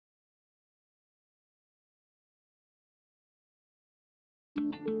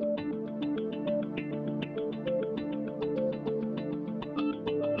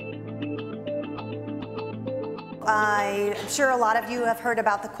I'm sure a lot of you have heard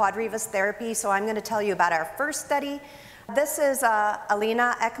about the Quadrivas therapy, so I'm going to tell you about our first study. This is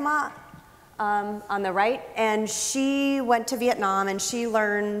Alina Ekma on the right, and she went to Vietnam and she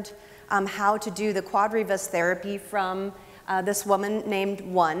learned how to do the Quadrivas therapy from this woman named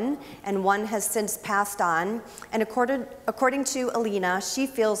One, and One has since passed on. And according to Alina, she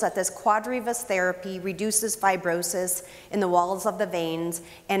feels that this Quadrivas therapy reduces fibrosis in the walls of the veins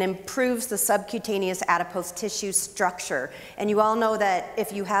and improves the subcutaneous adipose tissue structure. And you all know that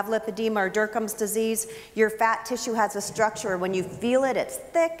if you have lipedema or Dercum's disease, your fat tissue has a structure. When you feel it, it's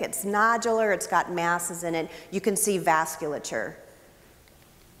thick, it's nodular, it's got masses in it. You can see vasculature.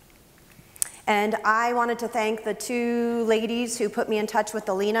 And I wanted to thank the two ladies who put me in touch with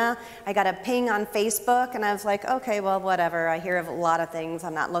Alina. I got a ping on Facebook, and I was like, okay, well, whatever. I hear of a lot of things.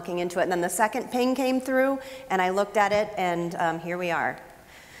 I'm not looking into it. And then the second ping came through, and I looked at it, and here we are.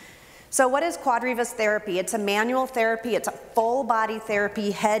 So what is Quadrivas therapy? It's a manual therapy. It's a full body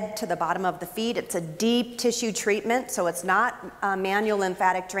therapy, head to the bottom of the feet. It's a deep tissue treatment, so it's not manual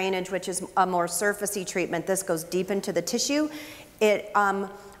lymphatic drainage, which is a more surfacey treatment. This goes deep into the tissue. It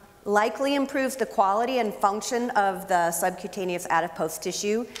likely improves the quality and function of the subcutaneous adipose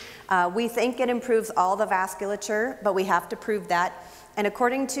tissue. We think it improves all the vasculature, but we have to prove that. And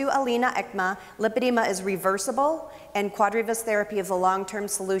according to Alina Ekma, lipedema is reversible, and Quadrivas therapy is a long-term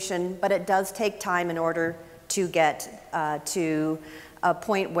solution, but it does take time in order to get to a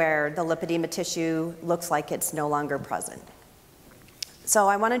point where the lipedema tissue looks like it's no longer present. So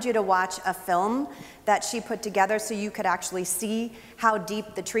I wanted you to watch a film that she put together so you could actually see how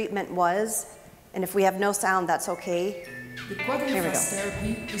deep the treatment was. And if we have no sound, that's okay. The Quadrivas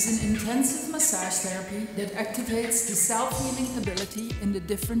therapy is an intensive massage therapy that activates the self-healing ability in the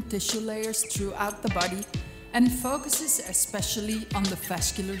different tissue layers throughout the body and focuses especially on the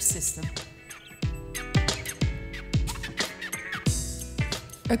vascular system.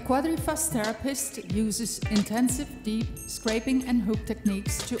 A Quadrivas therapist uses intensive, deep scraping and hook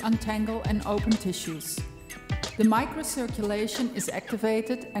techniques to untangle and open tissues. The microcirculation is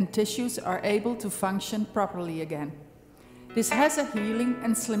activated and tissues are able to function properly again. This has a healing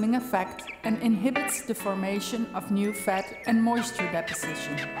and slimming effect and inhibits the formation of new fat and moisture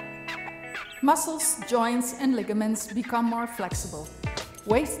deposition. Muscles, joints and ligaments become more flexible.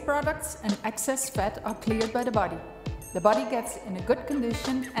 Waste products and excess fat are cleared by the body. The body gets in a good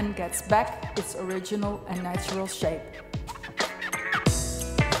condition and gets back its original and natural shape.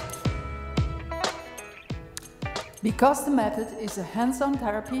 Because the method is a hands-on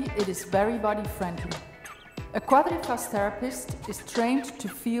therapy, it is very body-friendly. A Quadrivas therapist is trained to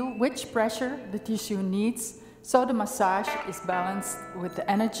feel which pressure the tissue needs, so the massage is balanced with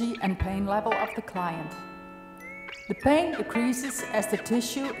the energy and pain level of the client. The pain decreases as the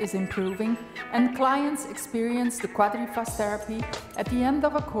tissue is improving, and clients experience the Quadrivas therapy at the end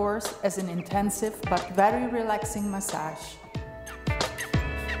of a course as an intensive but very relaxing massage.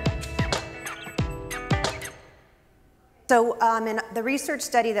 So in the research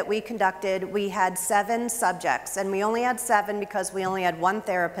study that we conducted, we had 7 subjects, and we only had 7 because we only had one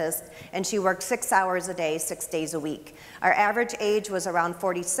therapist, and she worked 6 hours a day, 6 days a week. Our average age was around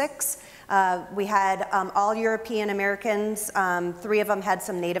 46. We had all European Americans. 3 of them had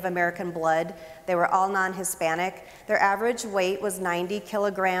some Native American blood. They were all non-Hispanic. Their average weight was 90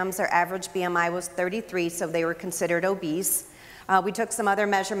 kilograms. Their average BMI was 33, so they were considered obese. We took some other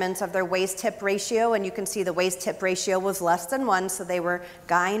measurements of their waist-hip ratio, and you can see the waist-hip ratio was less than 1, so they were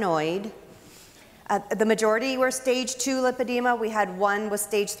gynoid. The majority were stage 2 lipedema. We had 1 with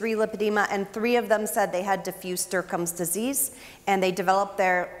stage 3 lipedema, and 3 of them said they had diffuse Dercum's disease, and they developed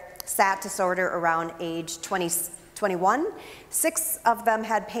their SAT disorder around age 21. 6 of them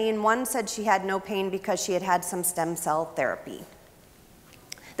had pain. 1 said she had no pain because she had had some stem cell therapy.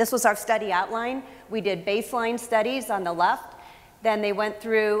 This was our study outline. We did baseline studies on the left. Then they went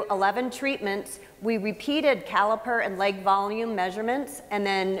through 11 treatments. We repeated caliper and leg volume measurements, and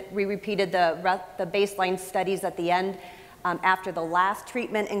then we repeated the baseline studies at the end after the last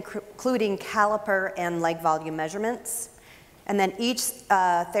treatment, including caliper and leg volume measurements. And then each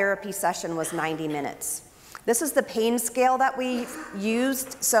therapy session was 90 minutes. This is the pain scale that we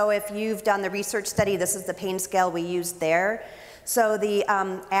used. So if you've done the research study, this is the pain scale we used there. So the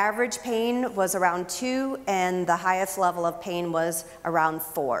average pain was around 2, and the highest level of pain was around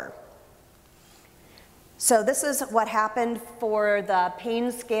 4. So this is what happened for the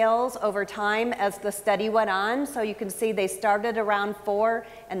pain scales over time as the study went on. So you can see they started around 4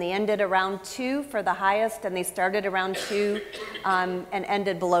 and they ended around 2 for the highest, and they started around 2 and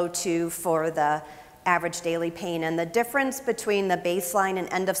ended below 2 for the average daily pain. And the difference between the baseline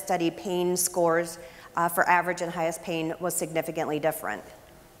and end of study pain scores for average and highest pain was significantly different.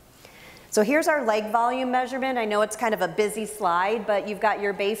 So here's our leg volume measurement. I know it's kind of a busy slide, but you've got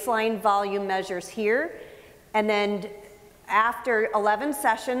your baseline volume measures here. And then after 11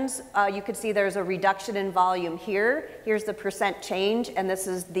 sessions, you could see there's a reduction in volume here. Here's the % change, and this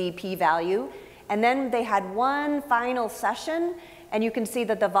is the p-value. And then they had one final session, and you can see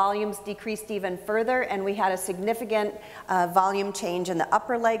that the volumes decreased even further, and we had a significant volume change in the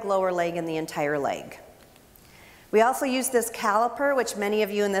upper leg, lower leg, and the entire leg. We also used this caliper, which many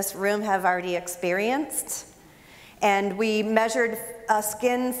of you in this room have already experienced. And we measured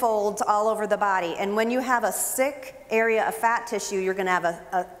skin folds all over the body. And when you have a thick area of fat tissue, you're going to have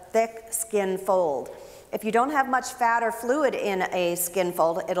a thick skin fold. If you don't have much fat or fluid in a skin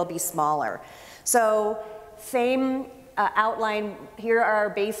fold, it'll be smaller. So same outline, here are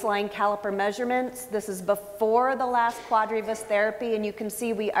our baseline caliper measurements. This is before the last Quadrivas therapy, and you can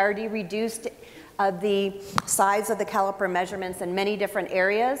see we already reduced the size of the caliper measurements in many different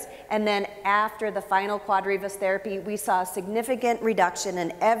areas. And then after the final Quadrivas therapy, we saw a significant reduction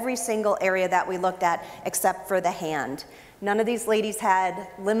in every single area that we looked at except for the hand. None of these ladies had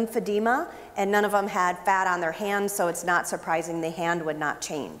lymphedema, and none of them had fat on their hands, so it's not surprising the hand would not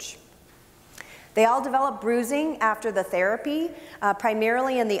change. They all developed bruising after the therapy,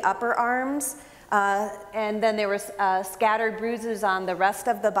 primarily in the upper arms. And then there was scattered bruises on the rest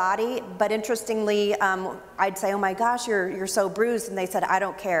of the body. But interestingly, I'd say, oh my gosh, you're so bruised. And they said, I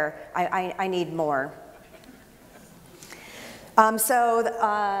don't care. I need more.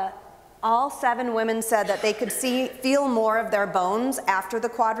 All 7 women said that they could feel more of their bones after the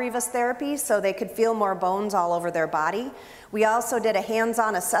Quadrivas therapy, so they could feel more bones all over their body. We also did a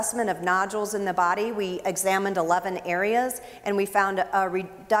hands-on assessment of nodules in the body. We examined 11 areas, and we found a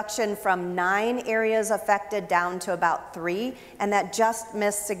reduction from 9 areas affected down to about 3, and that just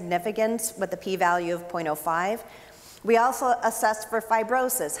missed significance with the p-value of 0.05. We also assessed for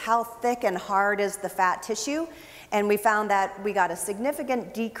fibrosis. How thick and hard is the fat tissue? And we found that we got a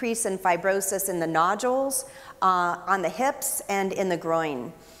significant decrease in fibrosis in the nodules, on the hips, and in the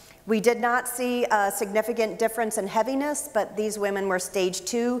groin. We did not see a significant difference in heaviness, but these women were stage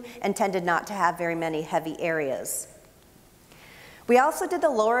 2 and tended not to have very many heavy areas. We also did the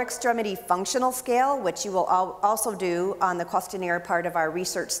lower extremity functional scale, which you will also do on the questionnaire part of our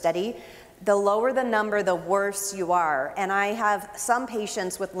research study. The lower the number, the worse you are. And I have some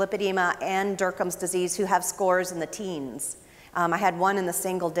patients with lipedema and Dercum's disease who have scores in the teens. I had one in the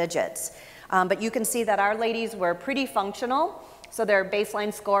single digits. But you can see that our ladies were pretty functional. So their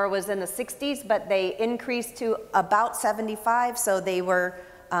baseline score was in the 60s, but they increased to about 75. So they were,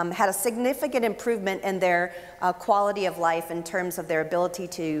 had a significant improvement in their quality of life in terms of their ability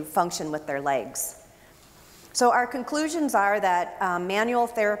to function with their legs. So our conclusions are that manual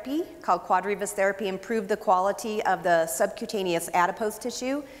therapy, called Quadrivas therapy, improved the quality of the subcutaneous adipose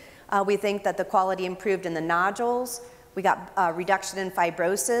tissue. We think that the quality improved in the nodules. We got a reduction in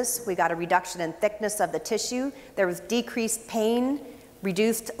fibrosis. We got a reduction in thickness of the tissue. There was decreased pain,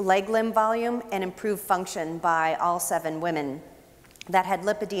 reduced leg limb volume, and improved function by all 7 women that had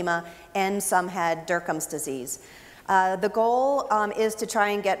lipedema, and some had Dercum's disease. The goal is to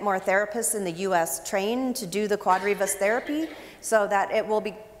try and get more therapists in the US trained to do the Quadrivas therapy so that it will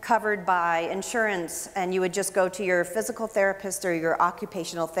be covered by insurance, and you would just go to your physical therapist or your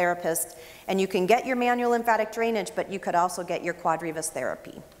occupational therapist, and you can get your manual lymphatic drainage, but you could also get your Quadrivas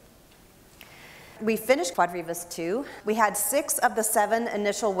therapy. We finished Quadrivas II. We had 6 of the 7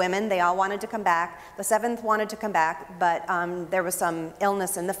 initial women. They all wanted to come back. The 7th wanted to come back, but there was some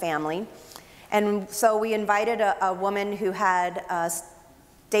illness in the family. And so we invited a woman who had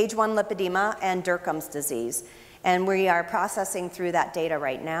stage 1 lipedema and Dercum's disease. And we are processing through that data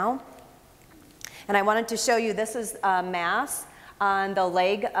right now. And I wanted to show you, this is a mass on the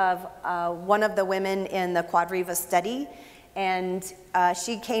leg of one of the women in the Quadrivas study. And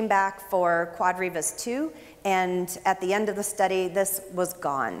she came back for Quadrivas II, and at the end of the study, this was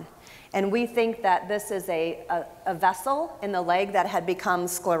gone. And we think that this is a vessel in the leg that had become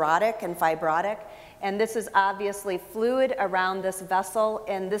sclerotic and fibrotic. And this is obviously fluid around this vessel,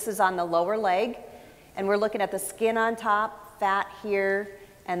 and this is on the lower leg. And we're looking at the skin on top, fat here,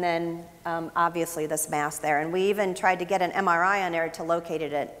 and then obviously this mass there. And we even tried to get an MRI on there to locate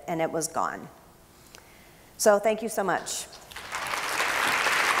it, and it was gone. So thank you so much.